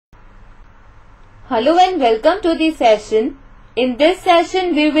Hello and welcome to the session. In this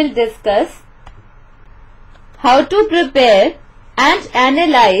session we will discuss how to prepare and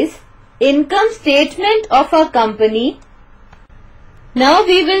analyze income statement of a company. Now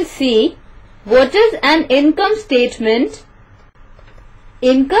we will see what is an income statement.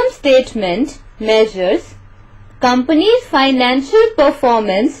 Income statement measures company's financial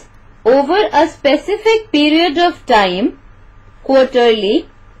performance over a specific period of time, quarterly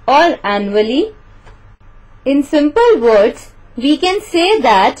or annually. In simple words, we can say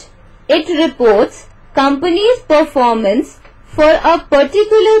that it reports company's performance for a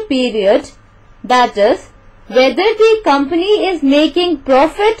particular period, that is, whether the company is making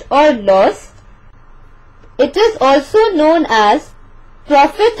profit or loss. It is also known as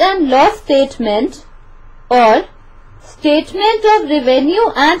profit and loss statement or statement of revenue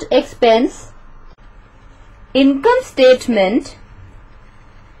and expense. Income statement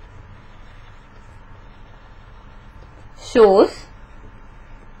shows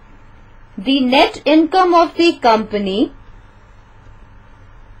the net income of the company,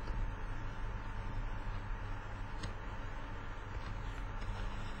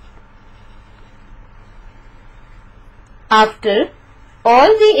 after all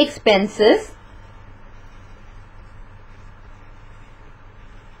the expenses,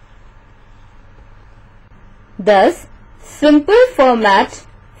 thus simple format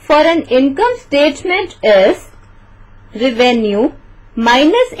for an income statement is revenue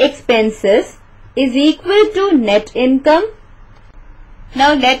minus expenses is equal to net income.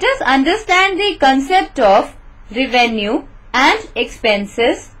 Now let us understand the concept of revenue and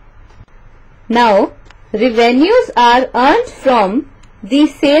expenses. Now revenues are earned from the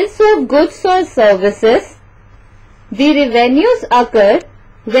sales of goods or services. The revenues occur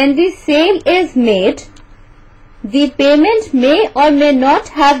when the sale is made. The payment may or may not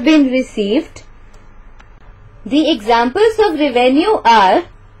have been received. The examples of revenue are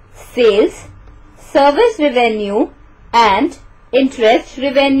sales, service revenue and interest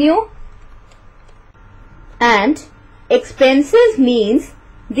revenue. And expenses means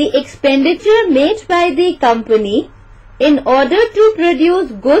the expenditure made by the company in order to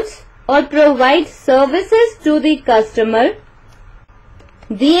produce goods or provide services to the customer.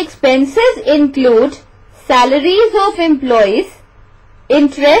 The expenses include salaries of employees,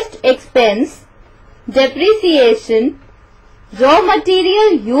 interest expense, depreciation, raw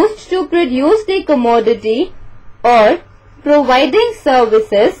material used to produce the commodity or providing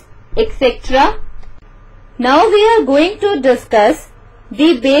services, etc. Now we are going to discuss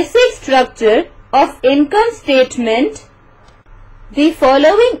the basic structure of income statement. The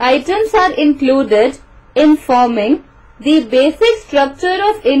following items are included in forming the basic structure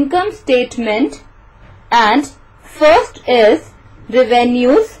of income statement, and first is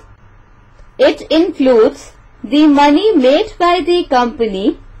revenues. It includes the money made by the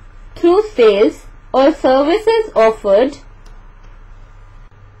company through sales or services offered.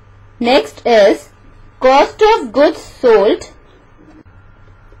 Next is cost of goods sold.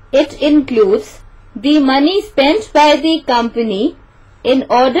 It includes the money spent by the company in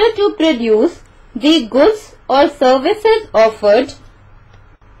order to produce the goods or services offered.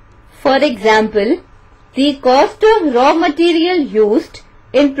 For example, the cost of raw material used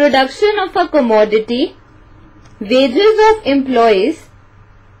in production of a commodity, wages of employees,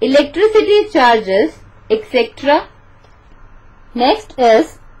 electricity charges, etc. Next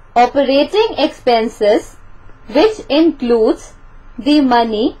is operating expenses, which includes the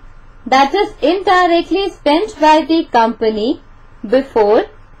money that is indirectly spent by the company before,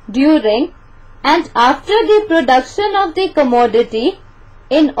 during and after the production of the commodity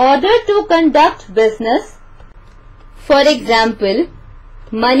in order to conduct business. For example,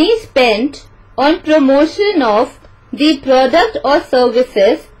 money spent on promotion of the product or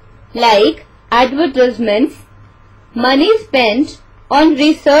services like advertisements, money spent on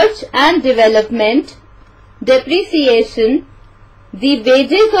research and development, depreciation, the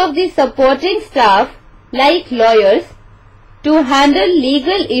wages of the supporting staff like lawyers to handle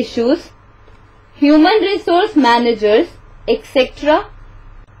legal issues, human resource managers, etc.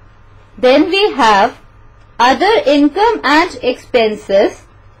 Then we have other income and expenses.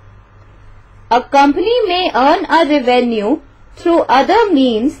 A company may earn a revenue through other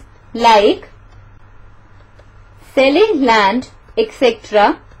means like selling land,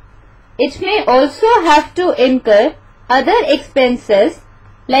 etc. It may also have to incur other expenses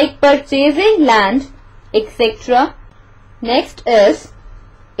like purchasing land, etc. Next is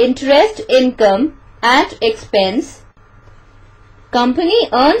interest income and expense. Company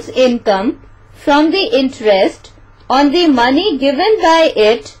earns income from the interest on the money given by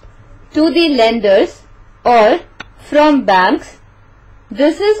it to the lenders or from banks.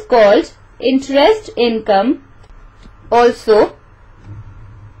 This is called interest income. Also,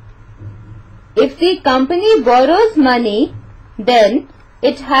 if the company borrows money, then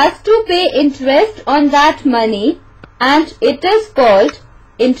it has to pay interest on that money and it is called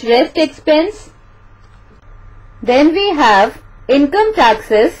interest expense. Then we have income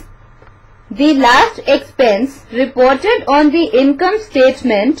taxes. The last expense reported on the income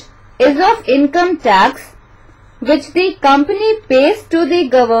statement is of income tax, which the company pays to the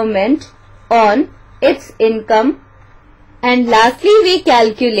government on its income. And lastly, we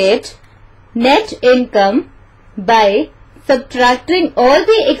calculate net income by subtracting all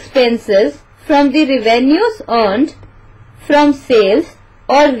the expenses from the revenues earned from sales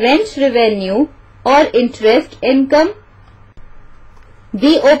or rent revenue or interest income.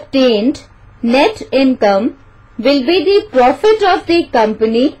 The obtained net income will be the profit of the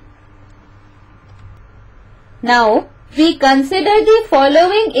company. Now, we consider the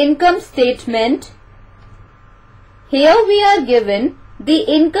following income statement. Here we are given the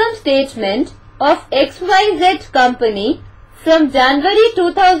income statement of XYZ company from January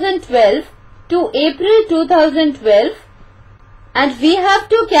 2012 to April 2012, and we have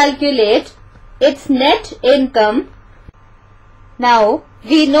to calculate its net income. Now,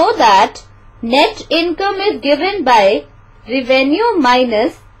 we know that net income is given by revenue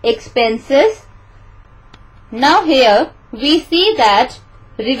minus expenses. Now here we see that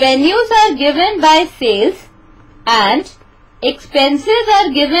revenues are given by sales and expenses are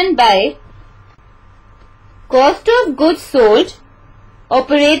given by cost of goods sold,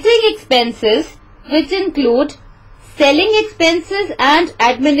 operating expenses, which include selling expenses and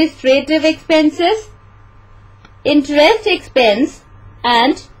administrative expenses, interest expense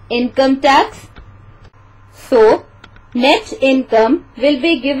and income tax. So, net income will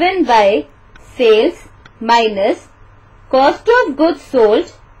be given by sales minus cost of goods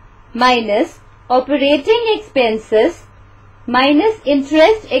sold minus operating expenses minus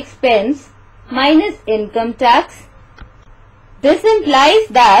interest expense minus income tax. This implies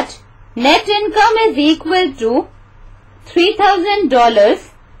that net income is equal to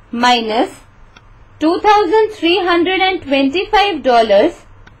 $3,000 minus $2,325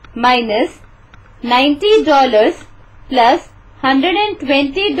 minus $90 plus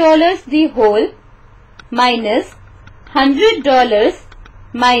 $120 the whole minus $100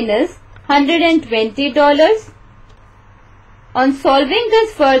 minus $120. On solving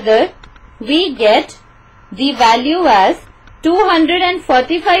this further, we get the value as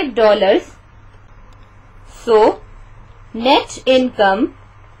 $245. So, net income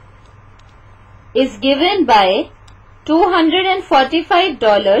is given by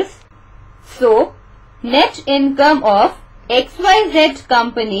 $245. So, net income of XYZ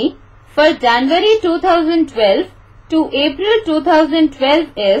company for January 2012 to April 2012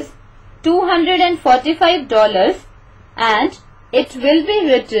 is $245, and it will be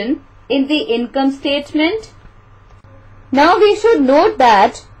written in the income statement. Now we should note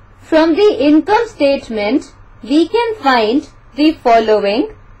that from the income statement we can find the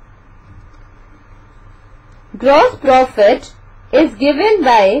following. Gross profit is given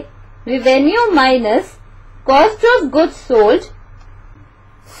by revenue minus cost of goods sold.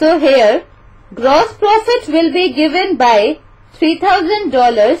 So here gross profit will be given by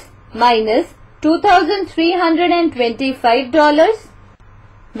 $3,000 minus $2,325,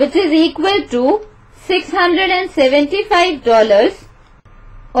 which is equal to $675.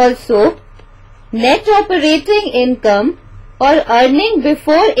 Also, net operating income or earning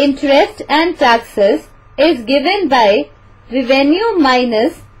before interest and taxes is given by revenue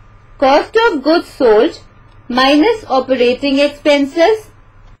minus cost of goods sold minus operating expenses.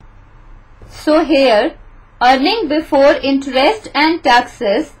 So here, earning before interest and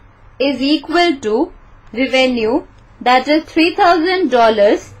taxes is equal to revenue, that is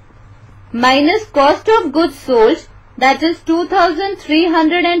 $3,000, minus cost of goods sold, that is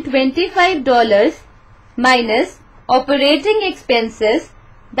 $2,325, minus operating expenses,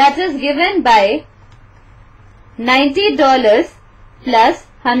 that is given by $90 plus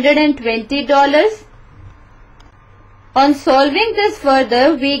 $120. On solving this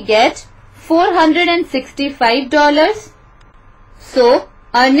further, we get $465. So,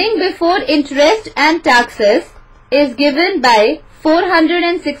 earning before interest and taxes is given by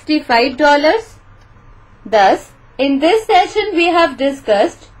 $465. Thus, in this session we have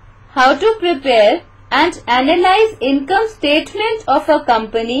discussed how to prepare and analyze income statement of a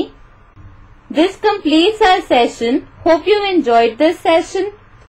company. This completes our session. Hope you enjoyed this session.